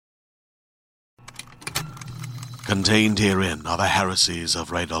Contained herein are the heresies of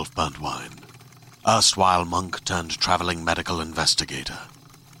Radolf Burntwine, erstwhile monk turned traveling medical investigator.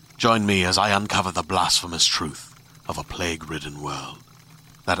 Join me as I uncover the blasphemous truth of a plague-ridden world,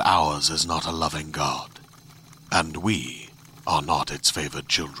 that ours is not a loving God, and we are not its favored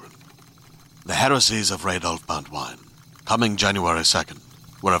children. The heresies of Radolf Burntwine, coming January 2nd,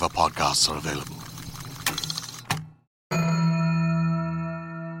 wherever podcasts are available.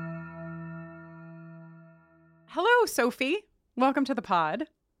 Hello, Sophie. Welcome to the pod.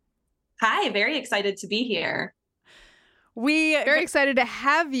 Hi, very excited to be here. Very excited to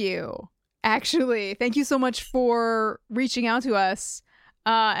have you, actually. Thank you so much for reaching out to us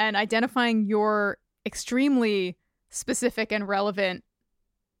and identifying your extremely specific and relevant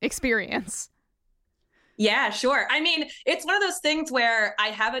experience. Yeah, sure. I mean, it's one of those things where I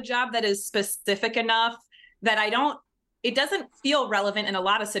have a job that is specific enough that it doesn't feel relevant in a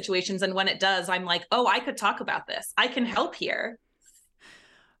lot of situations. And when it does, I'm like, oh, I could talk about this. I can help here.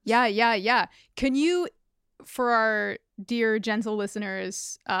 Yeah. Can you, for our dear, gentle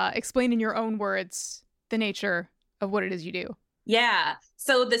listeners, explain in your own words the nature of what it is you do? Yeah.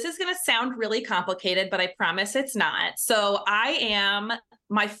 So this is going to sound really complicated, but I promise it's not. So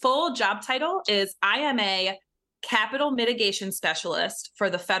my full job title is I am a capital mitigation specialist for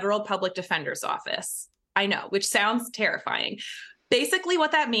the Federal Public Defender's Office. I know, which sounds terrifying. Basically,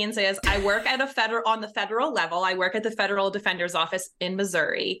 what that means is I work on the federal level. I work at the Federal Defender's Office in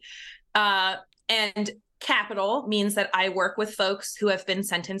Missouri. And capital means that I work with folks who have been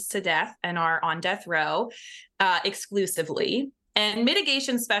sentenced to death and are on death row exclusively. And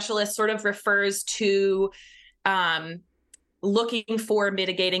mitigation specialist sort of refers to looking for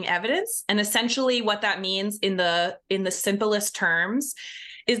mitigating evidence. And essentially what that means in the simplest terms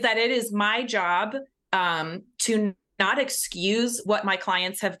is that it is my job to not excuse what my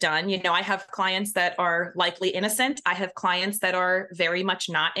clients have done. You know, I have clients that are likely innocent. I have clients that are very much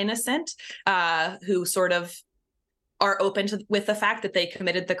not innocent, who sort of are open with the fact that they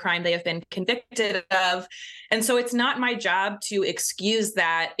committed the crime they have been convicted of. And so it's not my job to excuse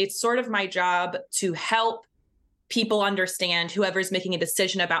that. It's sort of my job to help people understand, whoever's making a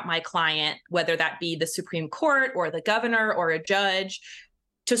decision about my client, whether that be the Supreme Court or the governor or a judge,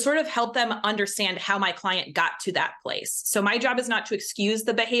 to sort of help them understand how my client got to that place. So my job is not to excuse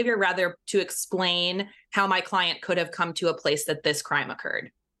the behavior, rather to explain how my client could have come to a place that this crime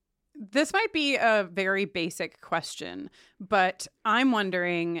occurred. This might be a very basic question, but I'm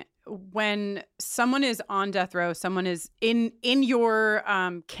wondering, when someone is on death row, someone is in your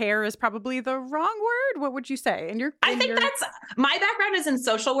care is probably the wrong word. What would you say? I think that's my background is in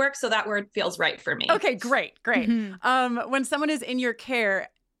social work, so that word feels right for me. Okay, great. Mm-hmm. When someone is in your care,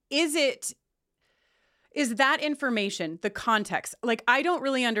 is that information, the context? Like, I don't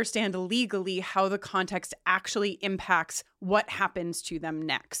really understand legally how the context actually impacts what happens to them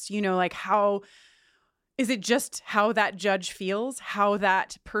next. You know, like how is it just how that judge feels, how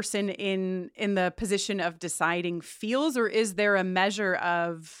that person in the position of deciding feels, or is there a measure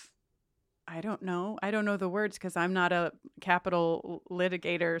of, I don't know the words because I'm not a capital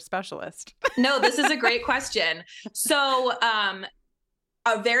litigator specialist. No, this is a great question. So,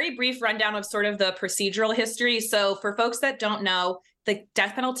 a very brief rundown of sort of the procedural history. So for folks that don't know, the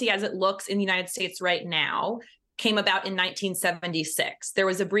death penalty as it looks in the United States right now came about in 1976. There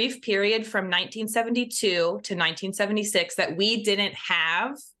was a brief period from 1972 to 1976 that we didn't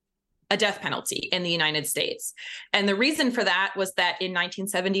have a death penalty in the United States. And the reason for that was that in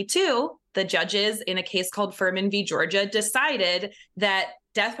 1972, the judges in a case called Furman v. Georgia decided that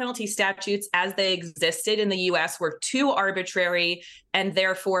death penalty statutes as they existed in the U.S. were too arbitrary and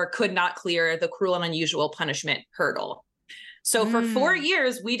therefore could not clear the cruel and unusual punishment hurdle. So for 4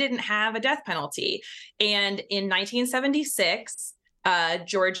 years, we didn't have a death penalty. And in 1976,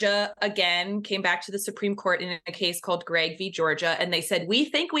 Georgia again came back to the Supreme Court in a case called Gregg v. Georgia. And they said, we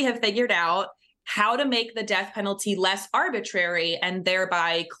think we have figured out how to make the death penalty less arbitrary and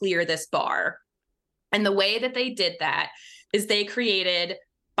thereby clear this bar. And the way that they did that is they created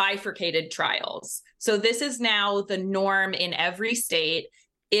bifurcated trials. So this is now the norm in every state.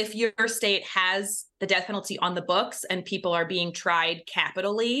 If your state has the death penalty on the books and people are being tried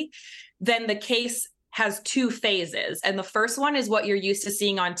capitally, then the case has two phases. And the first one is what you're used to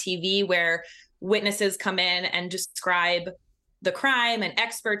seeing on TV, where witnesses come in and describe the crime and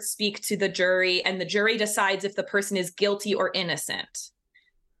experts speak to the jury, and the jury decides if the person is guilty or innocent.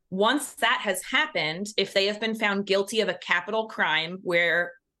 Once that has happened, if they have been found guilty of a capital crime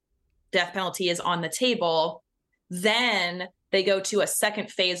where death penalty is on the table, then they go to a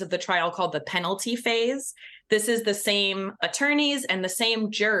second phase of the trial called the penalty phase. This is the same attorneys and the same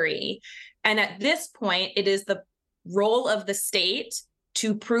jury. And at this point, it is the role of the state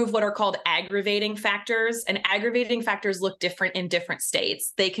to prove what are called aggravating factors. And aggravating factors look different in different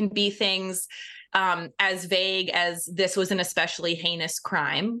states. They can be things as vague as this was an especially heinous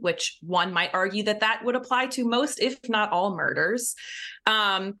crime, which one might argue that that would apply to most, if not all, murders.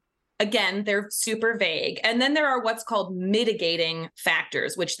 Again, they're super vague. And then there are what's called mitigating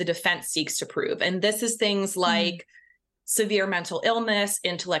factors, which the defense seeks to prove. And this is things like severe mental illness,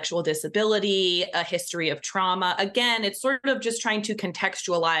 intellectual disability, a history of trauma. Again, it's sort of just trying to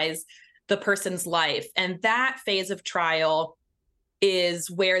contextualize the person's life. And that phase of trial is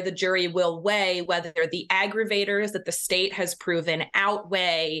where the jury will weigh whether the aggravators that the state has proven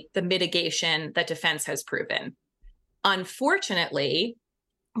outweigh the mitigation that defense has proven. Unfortunately,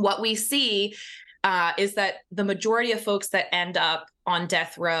 what we see is that the majority of folks that end up on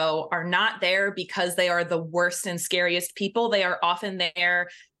death row are not there because they are the worst and scariest people. They are often there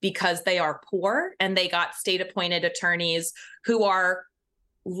because they are poor and they got state-appointed attorneys who are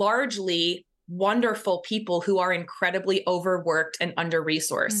largely wonderful people who are incredibly overworked and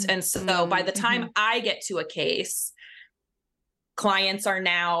under-resourced. And so by the time I get to a case, clients are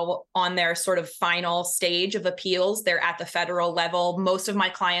now on their sort of final stage of appeals. They're at the federal level. Most of my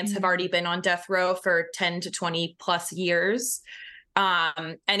clients have already been on death row for 10 to 20 plus years.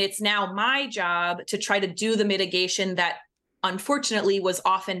 And it's now my job to try to do the mitigation that unfortunately was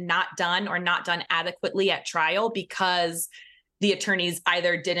often not done or not done adequately at trial because the attorneys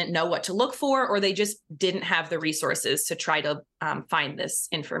either didn't know what to look for or they just didn't have the resources to try to find this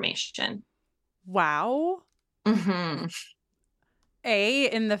information. Wow. Mm-hmm.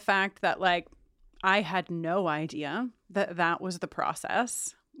 In the fact that, like, I had no idea that that was the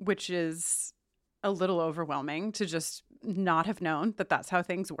process, which is a little overwhelming to just not have known that that's how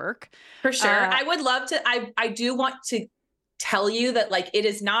things work. For sure. I would love to, I do want to tell you that, like, it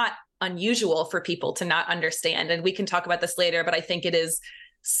is not unusual for people to not understand. And we can talk about this later, but I think it is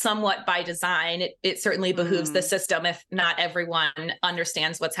somewhat by design. It certainly behooves the system if not everyone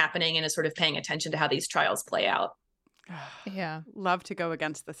understands what's happening and is sort of paying attention to how these trials play out. Yeah. Love to go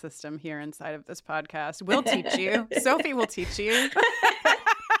against the system here inside of this podcast. We'll teach you. Sophie will teach you.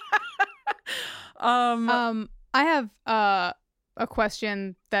 I have a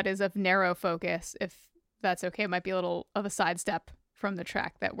question that is of narrow focus, if that's okay. It might be a little of a sidestep from the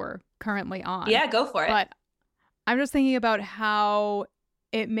track that we're currently on. Yeah, go for it. But I'm just thinking about how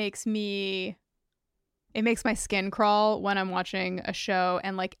it makes my skin crawl when I'm watching a show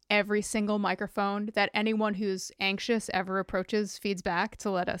and, like, every single microphone that anyone who's anxious ever approaches feeds back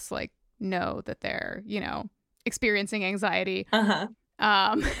to let us, like, know that they're, you know, experiencing anxiety.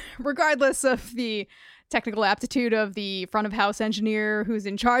 Regardless of the technical aptitude of the front of house engineer who's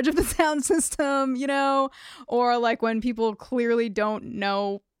in charge of the sound system, you know, or like when people clearly don't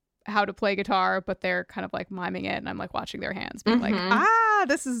know how to play guitar, but they're kind of like miming it and I'm like watching their hands being like,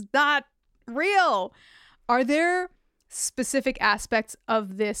 this is not real. Are there specific aspects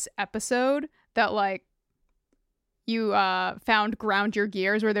of this episode that, like, you found ground your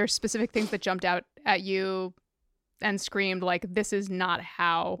gears? Were there specific things that jumped out at you and screamed, like, this is not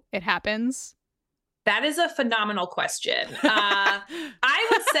how it happens? That is a phenomenal question. I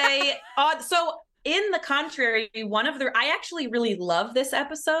would say, so in the contrary, I actually really love this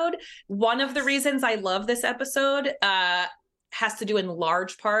episode. One of the reasons I love this episode has to do in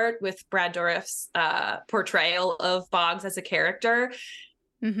large part with Brad Dourif's portrayal of Boggs as a character.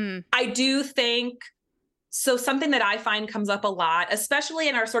 I do think, so something that I find comes up a lot, especially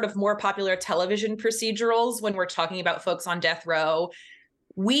in our sort of more popular television procedurals when we're talking about folks on death row,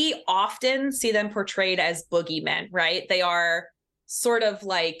 we often see them portrayed as boogeymen, right? They are sort of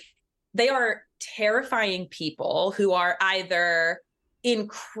like, they are terrifying people who are either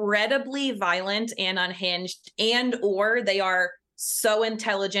incredibly violent and unhinged, and or they are so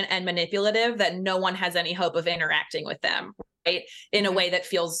intelligent and manipulative that no one has any hope of interacting with them, right? In a way that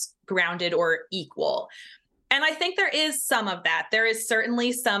feels grounded or equal. And I think there is some of that. There is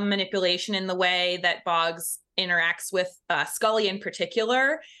certainly some manipulation in the way that Boggs interacts with Scully in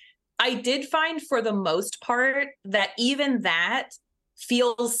particular. I did find for the most part that even that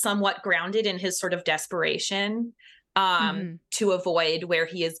feels somewhat grounded in his sort of desperation to avoid where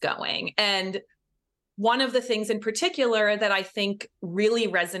he is going. And one of the things in particular that I think really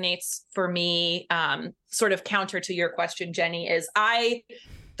resonates for me, sort of counter to your question, Jenny, is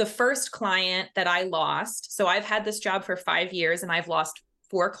the first client that I lost, so I've had this job for 5 years and I've lost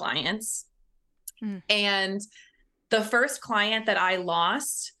 4 clients. And the first client that I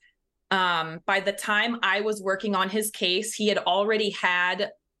lost, by the time I was working on his case, he had already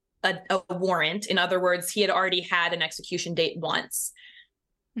had a warrant. In other words, he had already had an execution date once.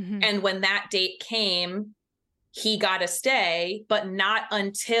 And when that date came, he got a stay, but not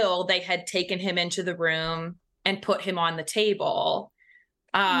until they had taken him into the room and put him on the table.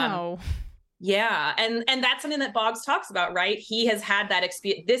 No. Yeah. And that's something that Boggs talks about, right? He has had that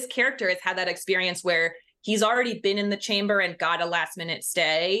experience. This character has had that experience where he's already been in the chamber and got a last minute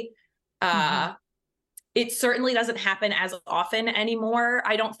stay. It certainly doesn't happen as often anymore,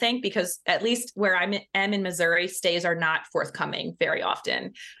 I don't think, because at least where I am in Missouri, stays are not forthcoming very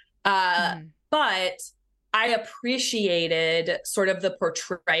often. But I appreciated sort of the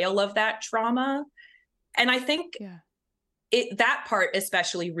portrayal of that trauma. And I think that part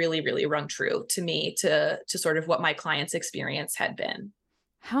especially really, really rung true to me, to sort of what my client's experience had been.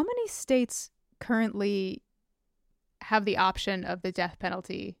 How many states currently have the option of the death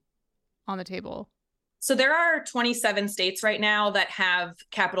penalty on the table? So there are 27 states right now that have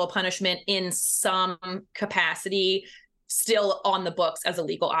capital punishment in some capacity still on the books as a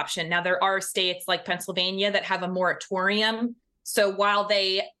legal option. Now, there are states like Pennsylvania that have a moratorium. So while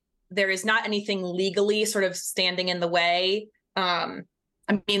there is not anything legally sort of standing in the way, I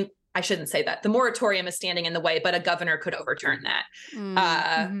mean, I shouldn't say that. The moratorium is standing in the way, but a governor could overturn that.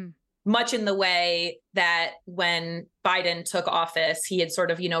 Much in the way that when Biden took office, he had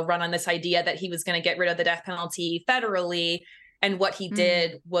sort of, run on this idea that he was going to get rid of the death penalty federally. And what he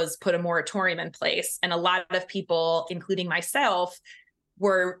did was put a moratorium in place. And a lot of people, including myself,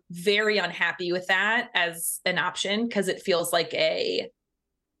 were very unhappy with that as an option because it feels like a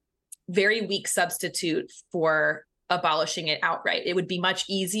very weak substitute for abolishing it outright. It would be much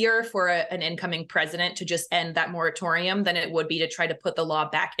easier for an incoming president to just end that moratorium than it would be to try to put the law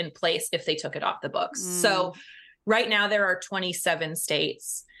back in place if they took it off the books. So right now there are 27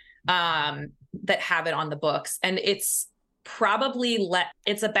 states that have it on the books, and it's probably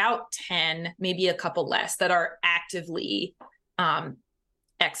it's about 10, maybe a couple less, that are actively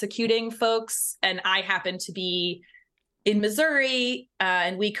executing folks. And I happen to be in Missouri,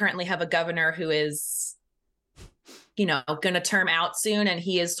 and we currently have a governor who is going to term out soon. And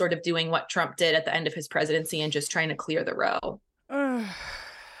he is sort of doing what Trump did at the end of his presidency and just trying to clear the row.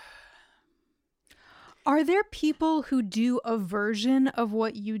 Are there people who do a version of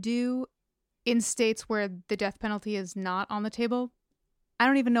what you do in states where the death penalty is not on the table? I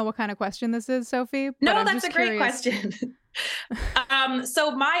don't even know what kind of question this is, Sophie. No, that's a great question.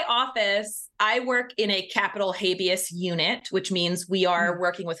 So my office, I work in a capital habeas unit, which means we are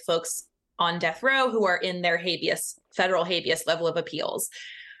working with folks on death row who are in their federal habeas level of appeals.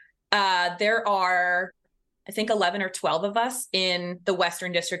 There are, I think, 11 or 12 of us in the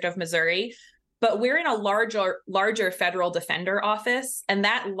Western District of Missouri, but we're in a larger federal defender office. And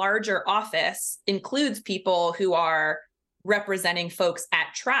that larger office includes people who are representing folks at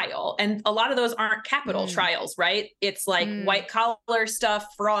trial. And a lot of those aren't capital trials, right? It's like white collar stuff,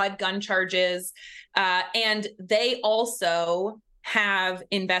 fraud, gun charges. And they also have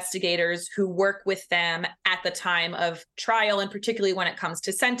investigators who work with them at the time of trial, and particularly when it comes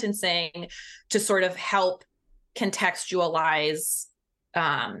to sentencing, to sort of help contextualize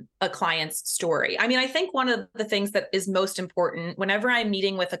a client's story. I mean, I think one of the things that is most important whenever I'm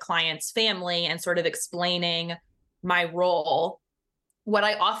meeting with a client's family and sort of explaining my role, what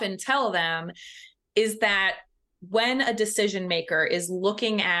I often tell them is that when a decision maker is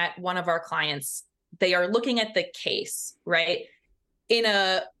looking at one of our clients, they are looking at the case, right? In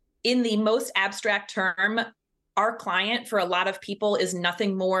the most abstract term, our client for a lot of people is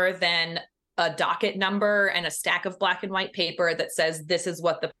nothing more than a docket number and a stack of black and white paper that says this is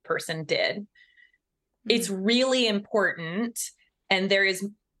what the person did. It's really important. And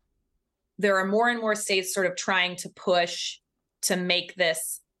there are more and more states sort of trying to push to make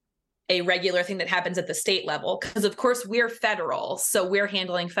this a regular thing that happens at the state level. Because of course we're federal, so we're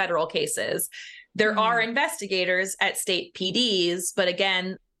handling federal cases. There are investigators at state PDs, but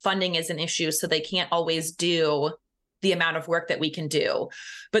again, funding is an issue, so they can't always do the amount of work that we can do.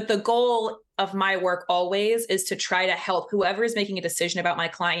 But the goal of my work always is to try to help whoever is making a decision about my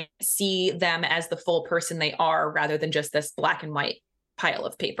client see them as the full person they are, rather than just this black and white pile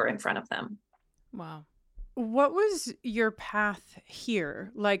of paper in front of them. Wow. What was your path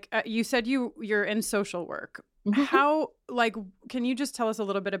here? Like you said, you're in social work. How, can you just tell us a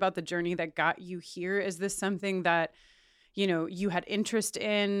little bit about the journey that got you here? Is this something that, you had interest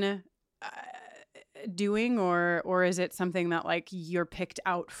in doing, or is it something that you're picked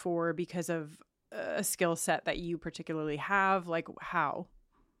out for because of a skill set that you particularly have? Like how?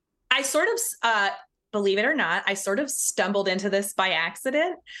 I sort of, believe it or not, I sort of stumbled into this by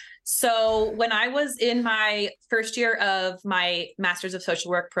accident. So when I was in my first year of my Master's of Social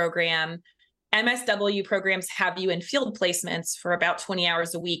Work program, MSW programs have you in field placements for about 20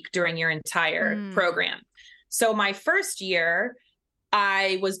 hours a week during your entire program. So my first year,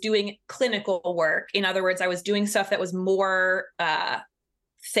 I was doing clinical work. In other words, I was doing stuff that was more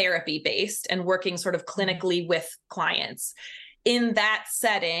therapy based and working sort of clinically with clients. In that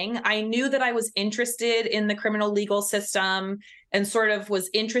setting, I knew that I was interested in the criminal legal system and sort of was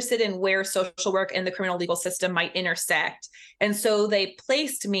interested in where social work and the criminal legal system might intersect. And so they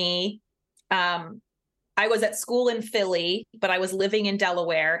placed me, I was at school in Philly, but I was living in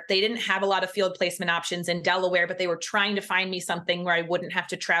Delaware. They didn't have a lot of field placement options in Delaware, but they were trying to find me something where I wouldn't have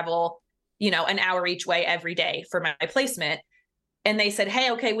to travel, an hour each way every day for my placement. And they said,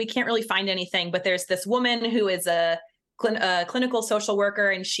 hey, okay, we can't really find anything, but there's this woman who is a clinical social worker,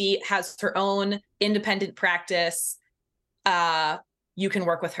 and she has her own independent practice. You can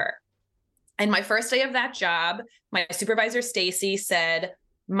work with her. And my first day of that job, my supervisor, Stacy, said,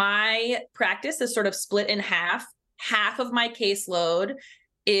 my practice is sort of split in half. Half of my caseload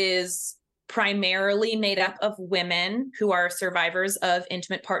is primarily made up of women who are survivors of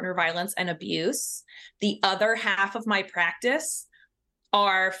intimate partner violence and abuse. The other half of my practice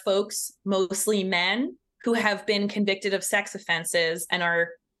are folks, mostly men, who have been convicted of sex offenses and are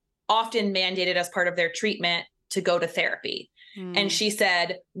often mandated as part of their treatment to go to therapy. And she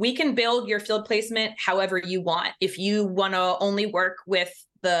said, we can build your field placement however you want. If you want to only work with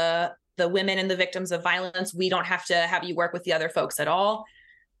the women and the victims of violence, we don't have to have you work with the other folks at all.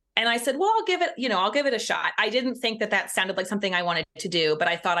 And I said, well, I'll give it a shot. I didn't think that sounded like something I wanted to do, but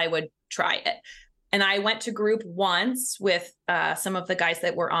I thought I would try it. And I went to group once with some of the guys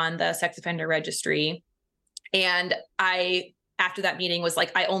that were on the sex offender registry. And I, after that meeting, was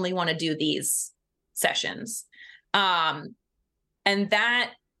like, I only want to do these sessions. And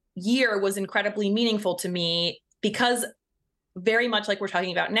that year was incredibly meaningful to me because, very much like we're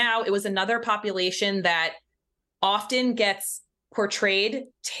talking about now, it was another population that often gets portrayed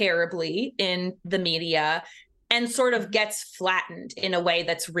terribly in the media and sort of gets flattened in a way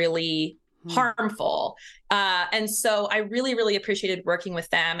that's really harmful. And so I really, really appreciated working with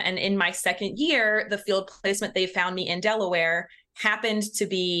them. And in my second year, the field placement they found me in Delaware happened to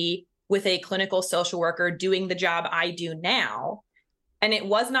be with a clinical social worker doing the job I do now. And it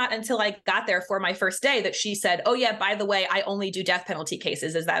was not until I got there for my first day that she said, oh yeah, by the way, I only do death penalty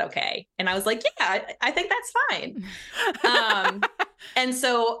cases. Is that okay? And I was like, yeah, I think that's fine. And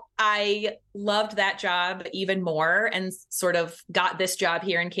so I loved that job even more and sort of got this job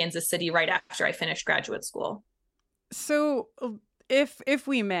here in Kansas City right after I finished graduate school. So if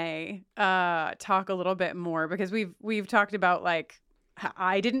we may talk a little bit more, because we've talked about, like,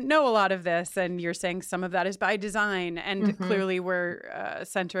 I didn't know a lot of this, and you're saying some of that is by design, and clearly we're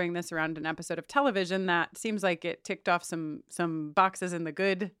centering this around an episode of television that seems like it ticked off some boxes in the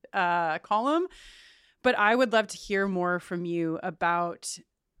good column. But I would love to hear more from you about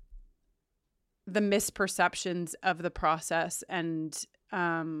the misperceptions of the process and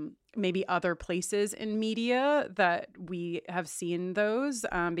maybe other places in media that we have seen those,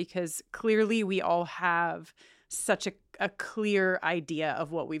 because clearly we all have such a clear idea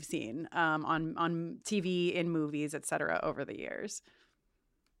of what we've seen on TV, in movies, et cetera, over the years.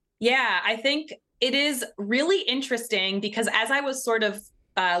 Yeah, I think it is really interesting because as I was sort of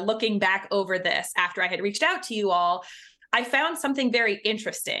looking back over this after I had reached out to you all, I found something very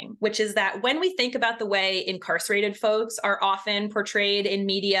interesting, which is that when we think about the way incarcerated folks are often portrayed in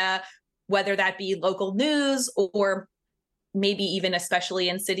media, whether that be local news or maybe even especially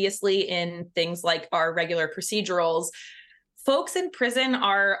insidiously in things like our regular procedurals, folks in prison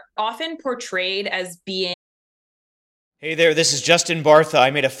are often portrayed as being. Hey there, this is Justin Bartha.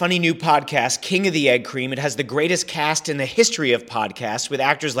 I made a funny new podcast, King of the Egg Cream. It has the greatest cast in the history of podcasts with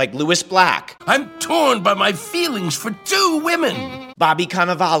actors like Louis Black. I'm torn by my feelings for two women. Bobby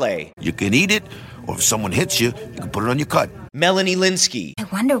Cannavale. You can eat it, or if someone hits you, you can put it on your cut. Melanie Linsky. I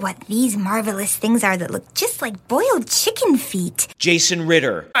wonder what these marvelous things are that look just like boiled chicken feet. Jason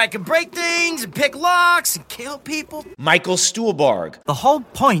Ritter. I can break things and pick locks and kill people. Michael Stuhlbarg. The whole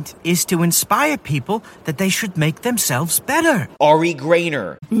point is to inspire people that they should make themselves better. Ari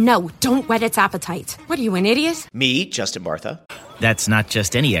Grainer. No, don't whet its appetite. What are you, an idiot? Me, Justin Bartha. That's not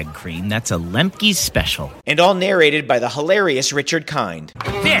just any egg cream, that's a Lemke's special. And all narrated by the hilarious Richard Kind.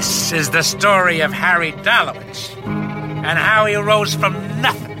 This is the story of Harry Dalowitz and how he rose from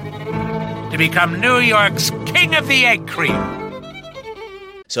nothing to become New York's King of the Egg Cream.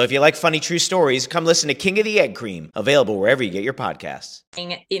 So if you like funny true stories, come listen to King of the Egg Cream, available wherever you get your podcasts.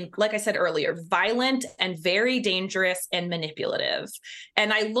 In, like I said earlier, violent and very dangerous and manipulative.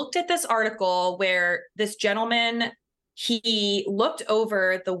 And I looked at this article where this gentleman, he looked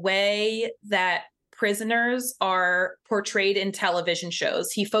over the way that prisoners are portrayed in television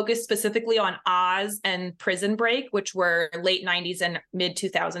shows. He focused specifically on Oz and Prison Break, which were late 90s and mid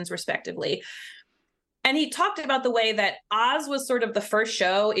 2000s, respectively. And he talked about the way that Oz was sort of the first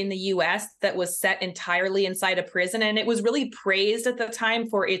show in the US that was set entirely inside a prison. And it was really praised at the time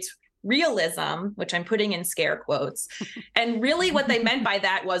for its realism, which I'm putting in scare quotes. And really what they meant by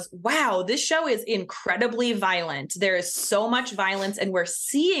that was, wow, this show is incredibly violent. There is so much violence and we're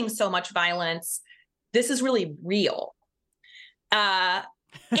seeing so much violence. This is really real.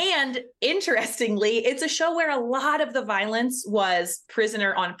 And interestingly, it's a show where a lot of the violence was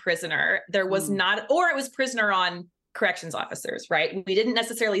prisoner on prisoner. There was not, or it was prisoner on corrections officers, right? We didn't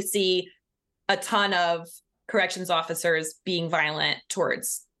necessarily see a ton of corrections officers being violent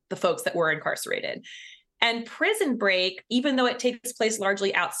towards the folks that were incarcerated. And Prison Break, even though it takes place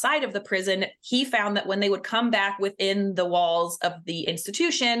largely outside of the prison, he found that when they would come back within the walls of the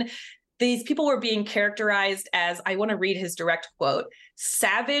institution, these people were being characterized as, I want to read his direct quote,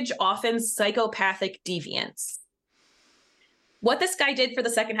 savage, often psychopathic deviants. What this guy did for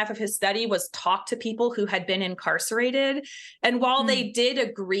the second half of his study was talk to people who had been incarcerated. And while they did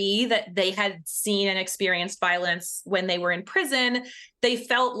agree that they had seen and experienced violence when they were in prison, they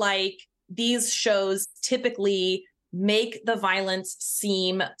felt like these shows typically make the violence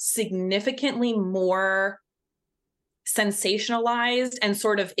seem significantly more sensationalized and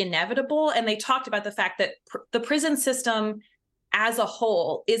sort of inevitable. And they talked about the fact that the prison system as a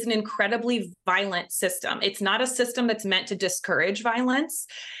whole is an incredibly violent system. It's not a system that's meant to discourage violence.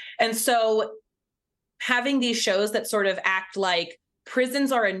 And so having these shows that sort of act like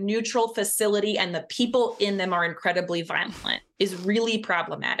prisons are a neutral facility and the people in them are incredibly violent is really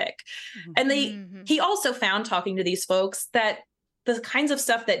problematic. And he also found, talking to these folks, that the kinds of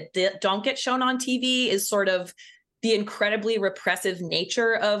stuff that don't get shown on TV is sort of the incredibly repressive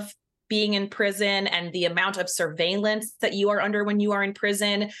nature of being in prison and the amount of surveillance that you are under when you are in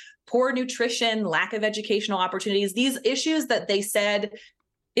prison, poor nutrition, lack of educational opportunities, these issues that they said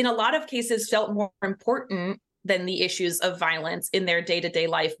in a lot of cases felt more important than the issues of violence in their day-to-day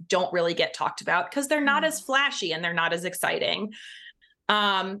life don't really get talked about because they're not as flashy and they're not as exciting.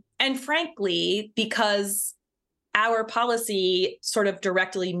 And frankly, because our policy sort of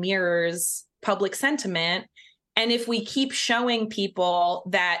directly mirrors public sentiment, and if we keep showing people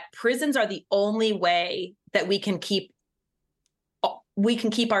that prisons are the only way that we can keep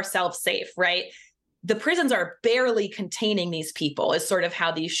ourselves safe, right? The prisons are barely containing these people is sort of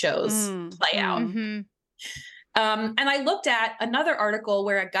how these shows play out. And I looked at another article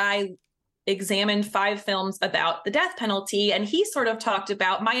where a guy examined 5 films about the death penalty. And he sort of talked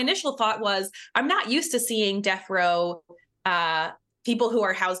about, my initial thought was, I'm not used to seeing death row people who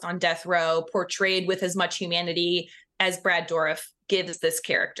are housed on death row portrayed with as much humanity as Brad Dourif gives this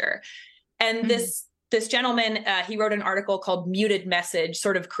character. And this gentleman, he wrote an article called Muted Message,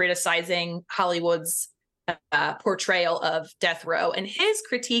 sort of criticizing Hollywood's portrayal of death row. And his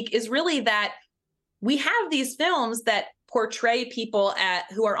critique is really that we have these films that portray people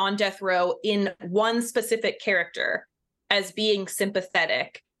who are on death row in one specific character as being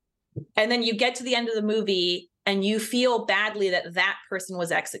sympathetic. And then you get to the end of the movie and you feel badly that that person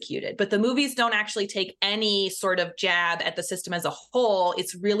was executed. But the movies don't actually take any sort of jab at the system as a whole.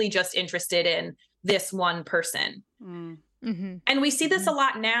 It's really just interested in this one person. And we see this a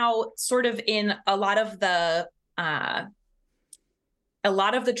lot now, sort of in a lot of the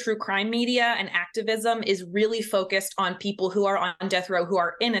true crime media and activism is really focused on people who are on death row who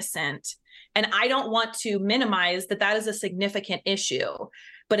are innocent. And I don't want to minimize that is a significant issue.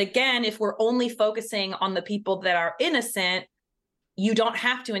 But again, if we're only focusing on the people that are innocent, you don't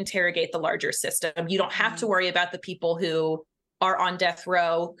have to interrogate the larger system. You don't have to worry about the people who are on death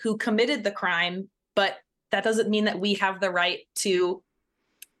row who committed the crime, but that doesn't mean that we have the right to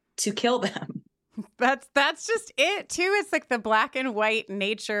kill them. That's just it too. It's like the black and white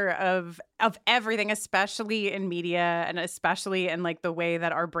nature of everything, especially in media and especially in like the way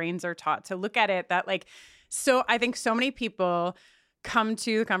that our brains are taught to look at it. That like, so I think so many people come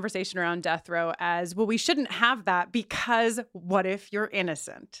to the conversation around death row as, well, we shouldn't have that because what if you're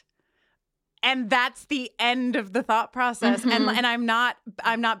innocent? And that's the end of the thought process. And I'm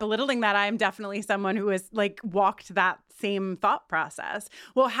not belittling that. I'm definitely someone who has like walked that same thought process.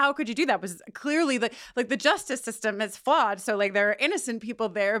 Well, how could you do that? Was clearly the justice system is flawed. So like there are innocent people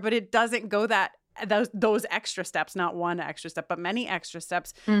there, but it doesn't go those extra steps, not one extra step, but many extra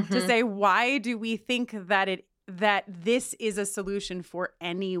steps to say, why do we think that this is a solution for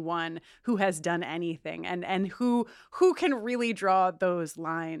anyone who has done anything and who can really draw those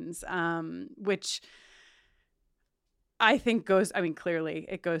lines, which I think clearly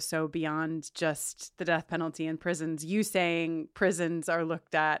it goes so beyond just the death penalty in prisons. You saying prisons are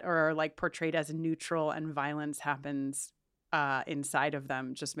looked at or are like portrayed as neutral and violence happens inside of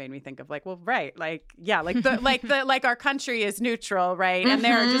them just made me think of like, well, right. Like, yeah, like our country is neutral, right? And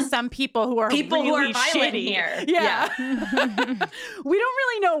there are just some people who are really violent shitty here. Yeah. We don't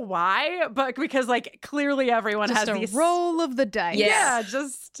really know why, but because like clearly everyone just has a these roll of the dice. Yeah,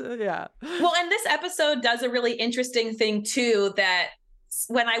 Well, and this episode does a really interesting thing too, that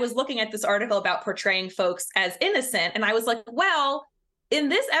when I was looking at this article about portraying folks as innocent, and I was like, well, in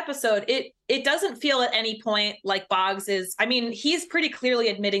this episode, it doesn't feel at any point like Boggs is, I mean, he's pretty clearly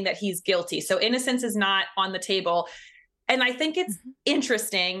admitting that he's guilty. So innocence is not on the table. And I think it's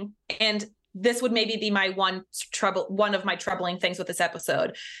interesting. And this would maybe be my one of my troubling things with this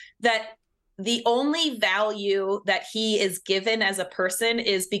episode, that the only value that he is given as a person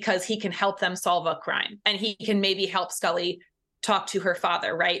is because he can help them solve a crime. And he can maybe help Scully talk to her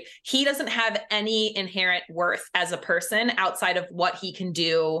father, right? He doesn't have any inherent worth as a person outside of what he can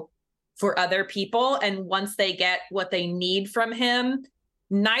do for other people. And once they get what they need from him,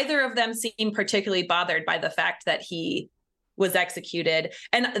 neither of them seem particularly bothered by the fact that he was executed.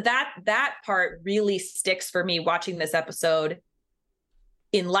 And that part really sticks for me watching this episode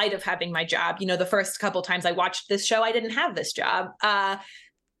in light of having my job. You know, the first couple times I watched this show, I didn't have this job.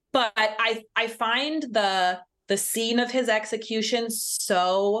 But I find the scene of his execution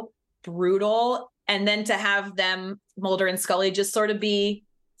so brutal. And then to have them, Mulder and Scully, just sort of be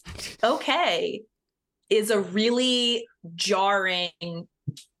okay is a really jarring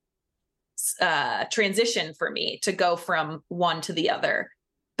transition for me to go from one to the other.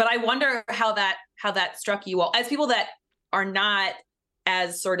 But I wonder how that struck you all as people that are not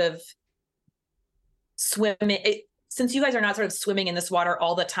as sort of swimming. Since you guys are not sort of swimming in this water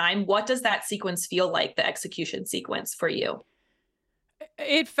all the time, what does that sequence feel like, the execution sequence for you?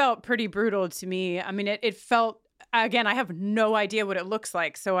 It felt pretty brutal to me. I mean, it felt, again, I have no idea what it looks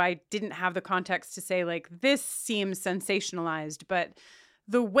like. So I didn't have the context to say like, this seems sensationalized, but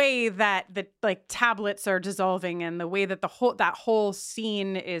the way that the like tablets are dissolving and the way that that whole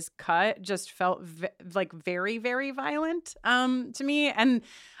scene is cut just felt like very, very violent to me. And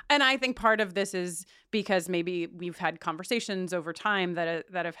I think part of this is because maybe we've had conversations over time that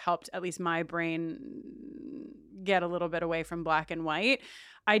have helped at least my brain get a little bit away from black and white.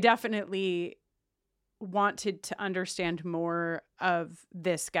 I definitely wanted to understand more of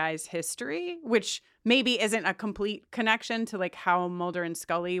this guy's history, which maybe isn't a complete connection to like how Mulder and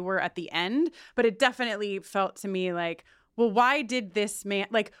Scully were at the end, but it definitely felt to me like, well, why did this man,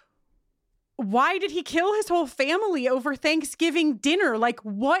 like, why did he kill his whole family over Thanksgiving dinner? Like,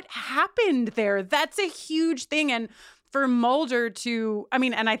 what happened there? That's a huge thing. And for Mulder to, I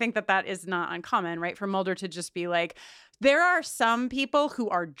mean, and I think that is not uncommon, right? For Mulder to just be like, there are some people who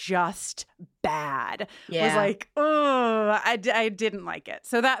are just bad. Yeah. Was like, oh, I didn't like it.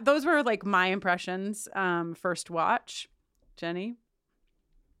 So those were like my impressions first watch. Jenny?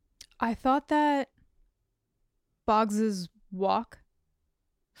 I thought that Boggs's walk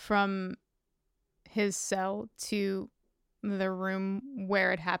from his cell to the room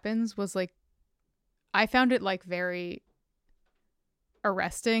where it happens was like, I found it like very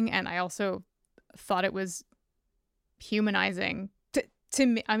arresting, and I also thought it was humanizing to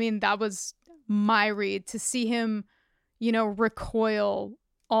me. I mean, that was my read, to see him, you know, recoil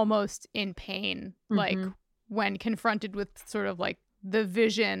almost in pain, like when confronted with sort of like the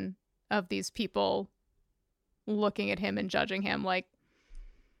vision of these people looking at him and judging him. Like,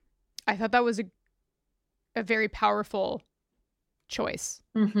 I thought that was a very powerful choice.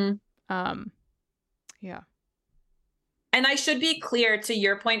 Yeah. And I should be clear to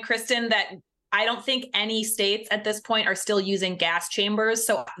your point, Kristen, that I don't think any states at this point are still using gas chambers.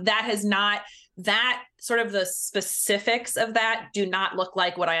 So that has not, that sort of the specifics of that do not look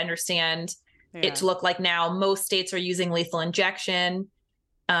like what I understand it to look like now. Most states are using lethal injection.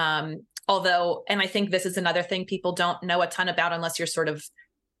 Although, and I think this is another thing people don't know a ton about unless you're sort of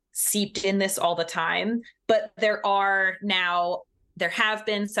seeped in this all the time. But there have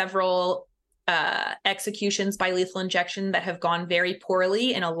been several executions by lethal injection that have gone very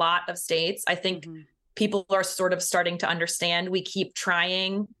poorly in a lot of states. I think people are sort of starting to understand. We keep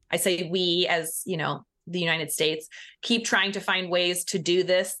trying. I say we, as you know, the United States, keep trying to find ways to do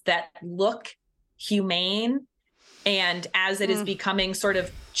this that look humane. And as it is becoming sort of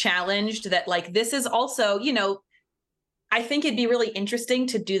challenged, that like, this is also, you know, I think it'd be really interesting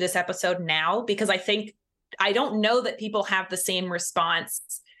to do this episode now, because I don't know that people have the same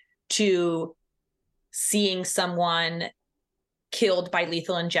response to seeing someone killed by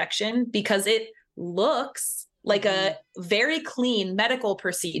lethal injection, because it looks like a very clean medical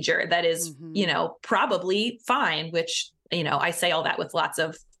procedure that is, probably fine, which, I say all that with lots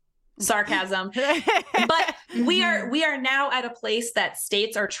of sarcasm, but we are now at a place that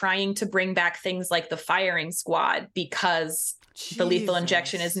states are trying to bring back things like the firing squad because the lethal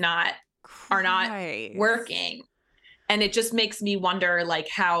injection are not working. And it just makes me wonder, like,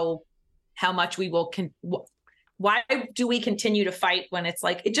 how much we will why do we continue to fight when it's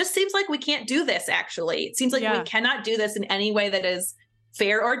like, it just seems like we can't do this. Actually, it seems like we cannot do this in any way that is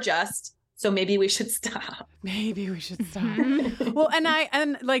fair or just. So maybe we should stop. Well,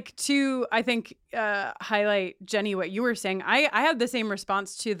 and to I think highlight, Jenny, what you were saying. I had the same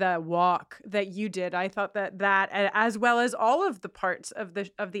response to the walk that you did. I thought that as well as all of the parts of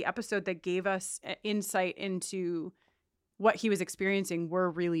the episode that gave us insight into what he was experiencing were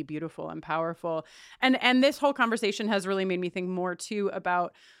really beautiful and powerful. And this whole conversation has really made me think more too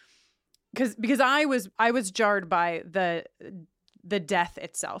about because I was jarred by the death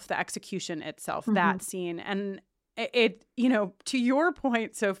itself, the execution itself, that scene. And it, to your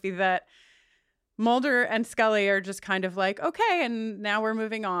point, Sophie, that Mulder and Scully are just kind of like, okay, and now we're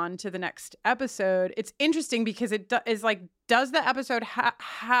moving on to the next episode. It's interesting because it is like, does the episode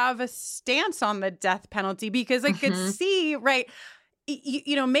have a stance on the death penalty? Because I could see, right,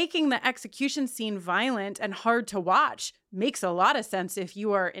 making the execution scene violent and hard to watch makes a lot of sense if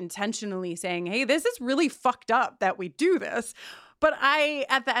you are intentionally saying, hey, this is really fucked up that we do this. But I,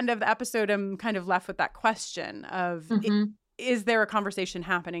 at the end of the episode, am kind of left with that question of, is there a conversation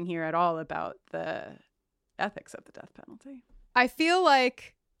happening here at all about the ethics of the death penalty? I feel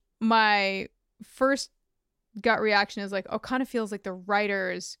like my first gut reaction is like, kind of feels like the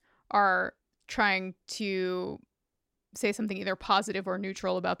writers are trying to say something either positive or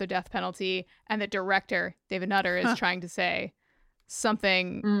neutral about the death penalty, and the director, David Nutter, is trying to say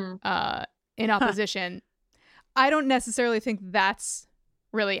something in opposition. I don't necessarily think that's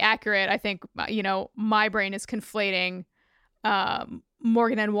really accurate. I think, my brain is conflating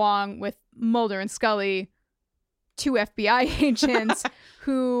Morgan and Wong with Mulder and Scully, two FBI agents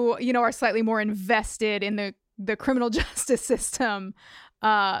who, are slightly more invested in the criminal justice system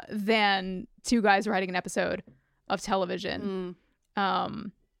than two guys writing an episode of television.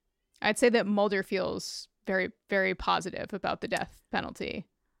 I'd say that Mulder feels very, very positive about the death penalty.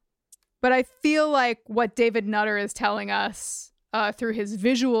 But I feel like what David Nutter is telling us through his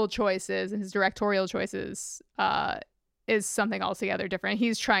visual choices and his directorial choices is something altogether different.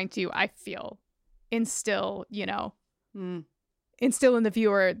 He's trying to, I feel, instill in the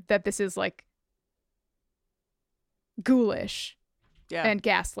viewer that this is like ghoulish and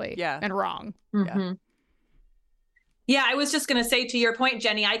ghastly and wrong. Yeah, I was just going to say, to your point,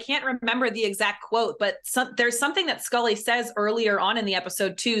 Jenny, I can't remember the exact quote, but there's something that Scully says earlier on in the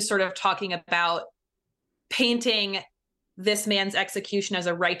episode too, sort of talking about painting this man's execution as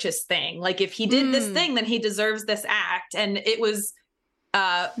a righteous thing. Like, if he did this thing, then he deserves this act. And it was,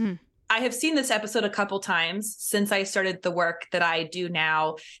 I have seen this episode a couple times since I started the work that I do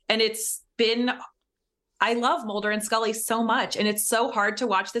now. And I love Mulder and Scully so much. And it's so hard to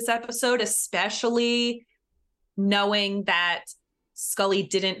watch this episode, especially knowing that Scully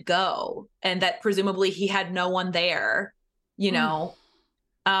didn't go and that presumably he had no one there,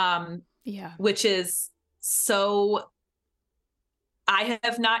 which is so, I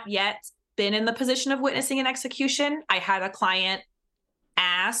have not yet been in the position of witnessing an execution. I had a client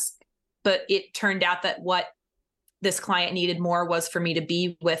ask, but it turned out that what this client needed more was for me to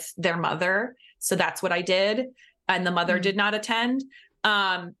be with their mother. So that's what I did. And the mother did not attend.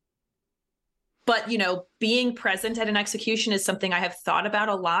 But, being present at an execution is something I have thought about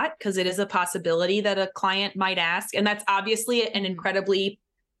a lot, because it is a possibility that a client might ask. And that's obviously an incredibly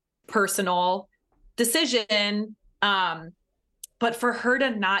personal decision. But for her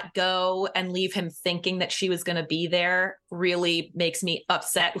to not go and leave him thinking that she was going to be there really makes me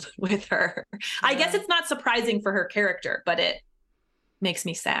upset with her. Yeah. I guess it's not surprising for her character, but it makes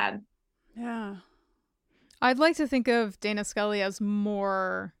me sad. Yeah. I'd like to think of Dana Scully as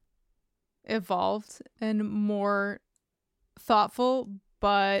more evolved and more thoughtful,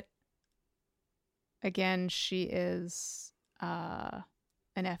 but again, she is an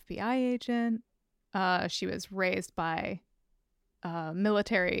FBI agent. She was raised by a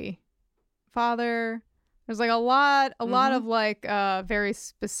military father. There's like a lot of like very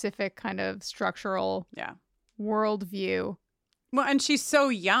specific kind of structural worldview. Well, and she's so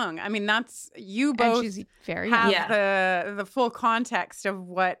young. I mean, that's, you both she's very have the full context of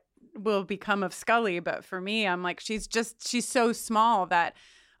what will become of Scully. But for me, I'm like, she's so small that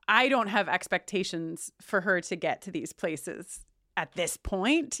I don't have expectations for her to get to these places at this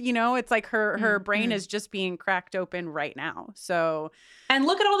point. It's like her brain is just being cracked open right now. So, and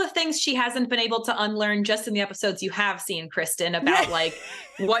look at all the things she hasn't been able to unlearn just in the episodes you have seen, Kristen, about like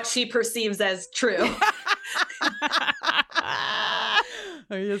what she perceives as true.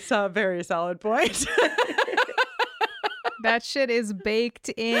 It's a very solid point. That shit is baked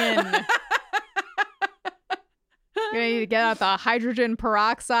in. You're gonna need to get out the hydrogen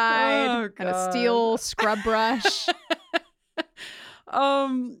peroxide and a steel scrub brush.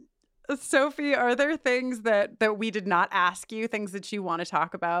 Sophie, are there things that we did not ask you, things that you want to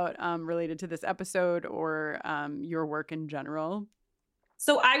talk about related to this episode or your work in general?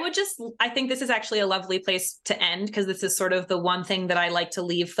 So I think this is actually a lovely place to end, because this is sort of the one thing that I like to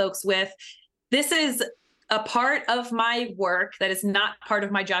leave folks with. This is a part of my work that is not part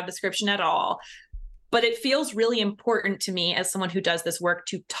of my job description at all, but it feels really important to me as someone who does this work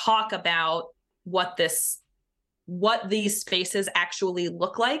to talk about what these spaces actually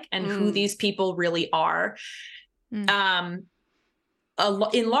look like and who these people really are. In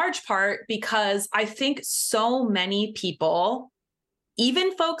large part because I think so many people,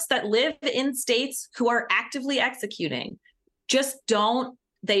 even folks that live in states who are actively executing,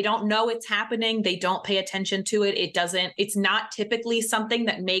 they don't know it's happening. They don't pay attention to it. It's not typically something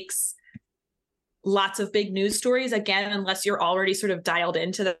that makes lots of big news stories, again, unless you're already sort of dialed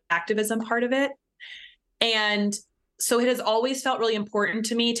into the activism part of it. And so it has always felt really important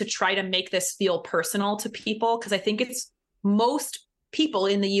to me to try to make this feel personal to people, because I think most people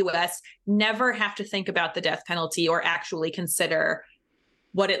in the US never have to think about the death penalty or actually consider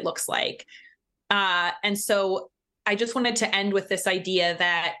what it looks like. And so I just wanted to end with this idea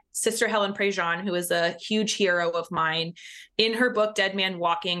that Sister Helen Prejean, who is a huge hero of mine, in her book, Dead Man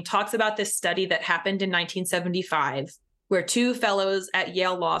Walking, talks about this study that happened in 1975, where 2 fellows at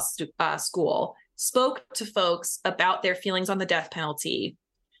Yale Law School spoke to folks about their feelings on the death penalty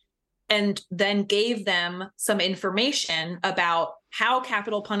and then gave them some information about how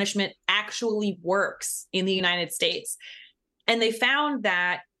capital punishment actually works in the United States. And they found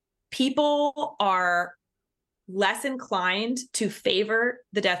that people are less inclined to favor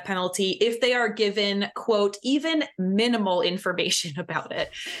the death penalty if they are given, quote, even minimal information about it.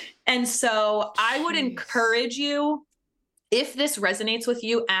 And so I would encourage you, if this resonates with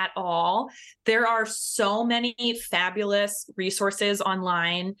you at all, there are so many fabulous resources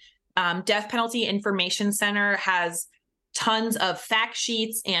online. Death Penalty Information Center has tons of fact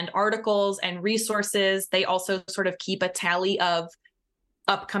sheets and articles and resources. They also sort of keep a tally of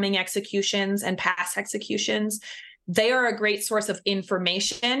upcoming executions and past executions. They are a great source of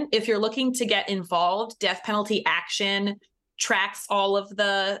information. If you're looking to get involved, Death Penalty Action tracks all of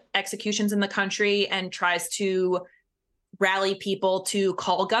the executions in the country and tries to rally people to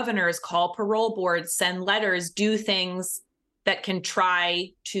call governors, call parole boards, send letters, do things that can try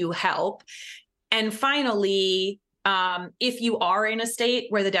to help. And finally, if you are in a state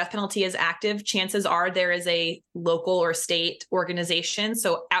where the death penalty is active, chances are there is a local or state organization.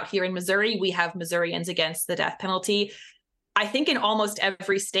 So out here in Missouri, we have Missourians Against the Death Penalty. I think in almost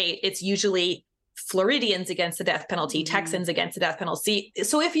every state, it's usually Floridians Against the Death Penalty, Texans Against the Death Penalty.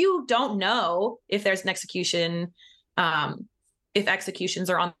 So if you don't know if there's an execution, if executions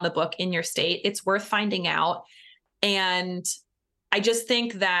are on the book in your state, it's worth finding out. And I just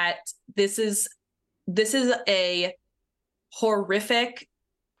think that this is a horrific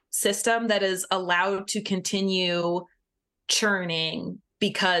system that is allowed to continue churning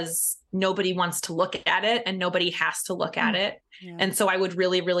because nobody wants to look at it and nobody has to look at it. Yeah. And so I would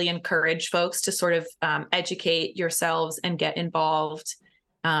really, really encourage folks to sort of educate yourselves and get involved.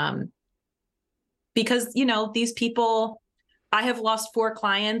 Because, these people, I have lost 4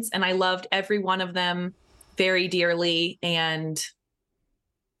 clients and I loved every one of them very dearly. And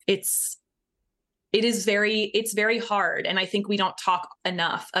it's very hard. And I think we don't talk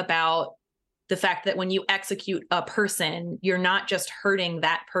enough about the fact that when you execute a person, you're not just hurting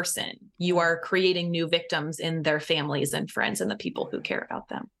that person. You are creating new victims in their families and friends and the people who care about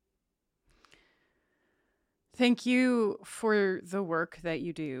them. Thank you for the work that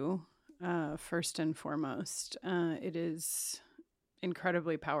you do, first and foremost. It is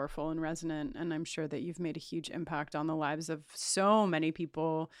incredibly powerful and resonant, and I'm sure that you've made a huge impact on the lives of so many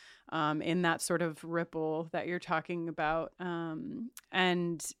people in that sort of ripple that you're talking about.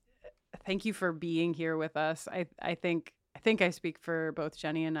 And thank you for being here with us. I think I speak for both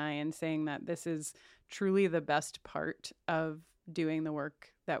Jenny and I in saying that this is truly the best part of doing the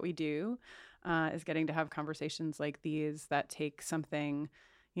work that we do, is getting to have conversations like these that take something,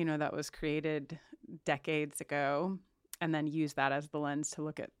 that was created decades ago and then use that as the lens to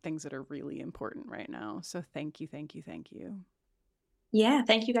look at things that are really important right now. So thank you, thank you, thank you. Yeah,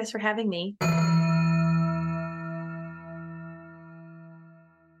 thank you guys for having me.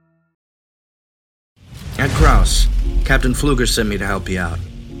 Ed Krause, Captain Pfluger sent me to help you out.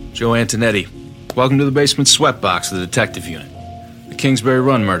 Joe Antonetti, welcome to the basement sweatbox of the detective unit. The Kingsbury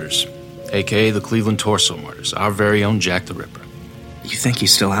Run murders, a.k.a. the Cleveland Torso murders, our very own Jack the Ripper. You think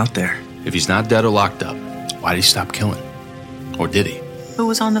he's still out there? If he's not dead or locked up, why did he stop killing? Or did he? Who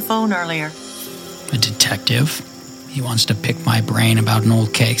was on the phone earlier? A detective. He wants to pick my brain about an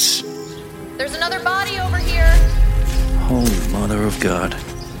old case. There's another body over here. Holy mother of God.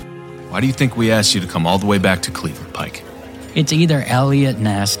 Why do you think we asked you to come all the way back to Cleveland, Pike? It's either Elliot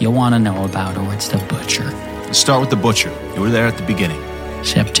Ness you want to know about, or it's the Butcher. Let's start with the Butcher. You were there at the beginning.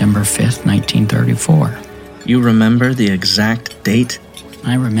 September 5th, 1934. You remember the exact date?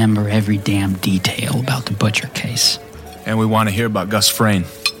 I remember every damn detail about the Butcher case. And we want to hear about Gus Frayne.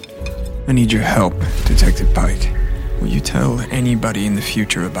 I need your help, Detective Pike. Will you tell anybody in the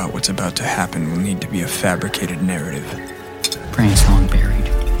future about what's about to happen will need to be a fabricated narrative. Frayne's long buried.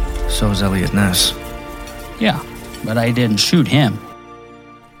 So's Elliot Ness. Yeah, but I didn't shoot him.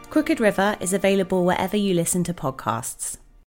 Crooked River is available wherever you listen to podcasts.